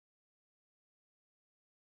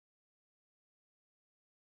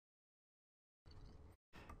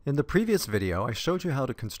In the previous video, I showed you how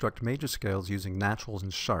to construct major scales using naturals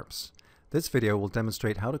and sharps. This video will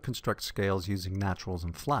demonstrate how to construct scales using naturals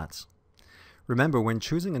and flats. Remember, when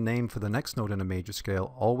choosing a name for the next note in a major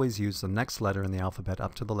scale, always use the next letter in the alphabet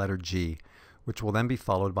up to the letter G, which will then be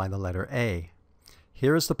followed by the letter A.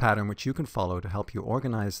 Here is the pattern which you can follow to help you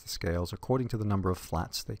organize the scales according to the number of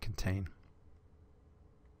flats they contain.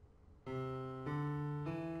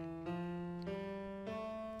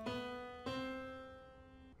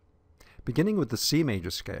 Beginning with the C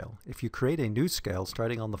major scale, if you create a new scale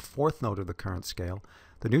starting on the fourth note of the current scale,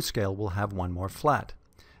 the new scale will have one more flat.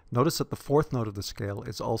 Notice that the fourth note of the scale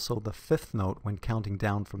is also the fifth note when counting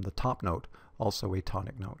down from the top note, also a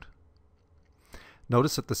tonic note.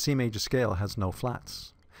 Notice that the C major scale has no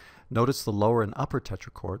flats. Notice the lower and upper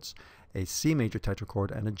tetrachords, a C major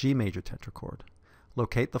tetrachord and a G major tetrachord.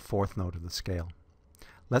 Locate the fourth note of the scale.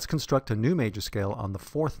 Let's construct a new major scale on the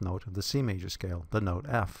fourth note of the C major scale, the note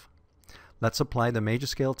F. Let's apply the major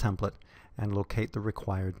scale template and locate the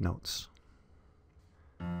required notes.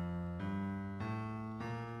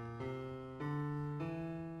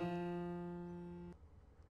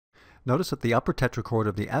 Notice that the upper tetrachord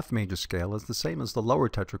of the F major scale is the same as the lower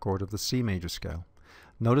tetrachord of the C major scale.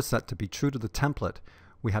 Notice that to be true to the template,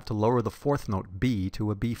 we have to lower the fourth note B to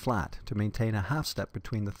a B flat to maintain a half step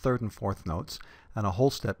between the third and fourth notes and a whole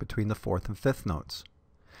step between the fourth and fifth notes.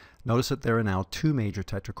 Notice that there are now two major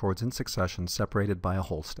tetrachords in succession separated by a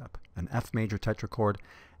whole step, an F major tetrachord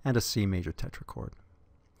and a C major tetrachord.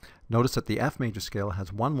 Notice that the F major scale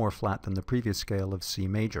has one more flat than the previous scale of C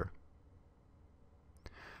major.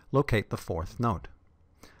 Locate the fourth note.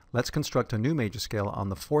 Let's construct a new major scale on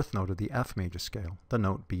the fourth note of the F major scale, the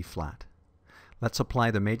note B flat. Let's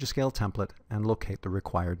apply the major scale template and locate the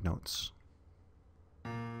required notes.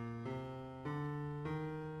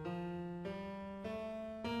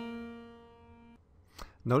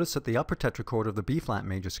 Notice that the upper tetrachord of the B flat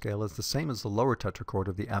major scale is the same as the lower tetrachord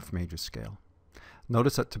of the F major scale.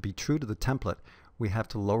 Notice that to be true to the template, we have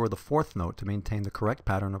to lower the fourth note to maintain the correct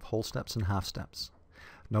pattern of whole steps and half steps.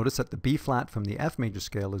 Notice that the B flat from the F major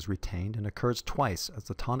scale is retained and occurs twice as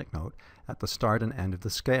the tonic note at the start and end of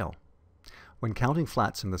the scale. When counting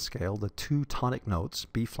flats in the scale, the two tonic notes,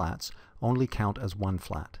 B flats, only count as one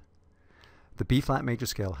flat. The B flat major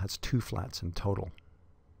scale has two flats in total.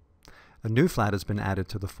 A new flat has been added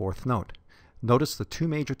to the fourth note. Notice the two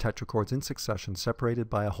major tetrachords in succession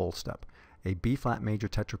separated by a whole step, a B flat major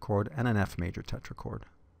tetrachord and an F major tetrachord.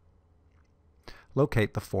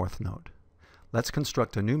 Locate the fourth note. Let's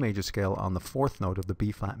construct a new major scale on the fourth note of the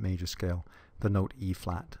B flat major scale, the note E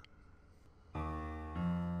flat.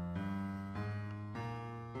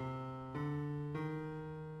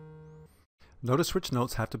 Notice which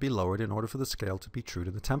notes have to be lowered in order for the scale to be true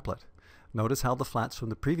to the template. Notice how the flats from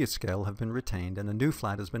the previous scale have been retained and a new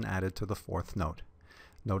flat has been added to the fourth note.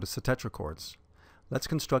 Notice the tetrachords. Let's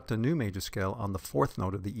construct a new major scale on the fourth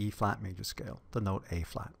note of the E flat major scale, the note A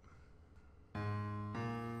flat.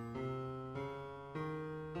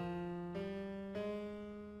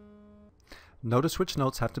 Notice which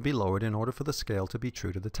notes have to be lowered in order for the scale to be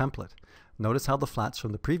true to the template. Notice how the flats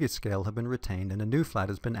from the previous scale have been retained and a new flat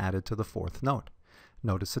has been added to the fourth note.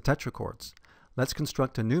 Notice the tetrachords. Let's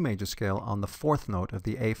construct a new major scale on the fourth note of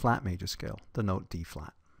the A flat major scale, the note D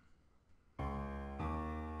flat.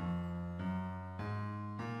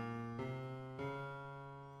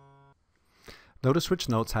 Notice which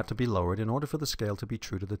notes have to be lowered in order for the scale to be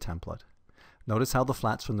true to the template. Notice how the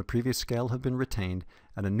flats from the previous scale have been retained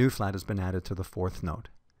and a new flat has been added to the fourth note.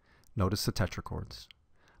 Notice the tetrachords.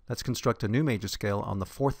 Let's construct a new major scale on the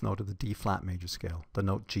fourth note of the D flat major scale, the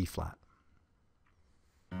note G flat.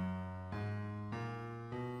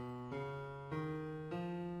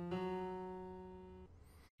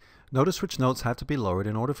 Notice which notes have to be lowered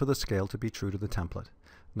in order for the scale to be true to the template.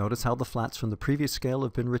 Notice how the flats from the previous scale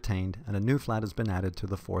have been retained and a new flat has been added to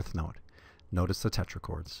the fourth note. Notice the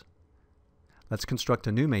tetrachords. Let's construct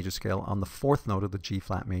a new major scale on the fourth note of the G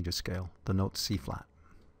flat major scale, the note C flat.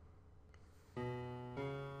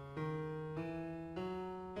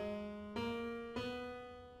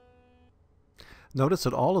 Notice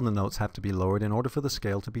that all of the notes have to be lowered in order for the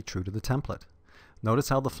scale to be true to the template. Notice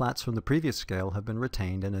how the flats from the previous scale have been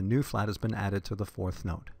retained and a new flat has been added to the fourth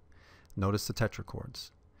note. Notice the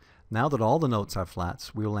tetrachords. Now that all the notes have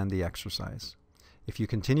flats, we will end the exercise. If you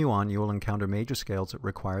continue on, you will encounter major scales that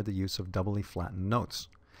require the use of doubly flattened notes.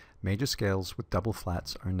 Major scales with double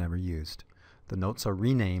flats are never used. The notes are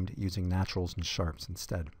renamed using naturals and sharps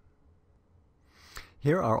instead.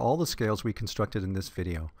 Here are all the scales we constructed in this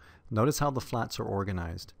video. Notice how the flats are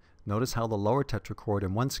organized. Notice how the lower tetrachord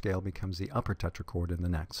in one scale becomes the upper tetrachord in the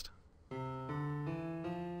next.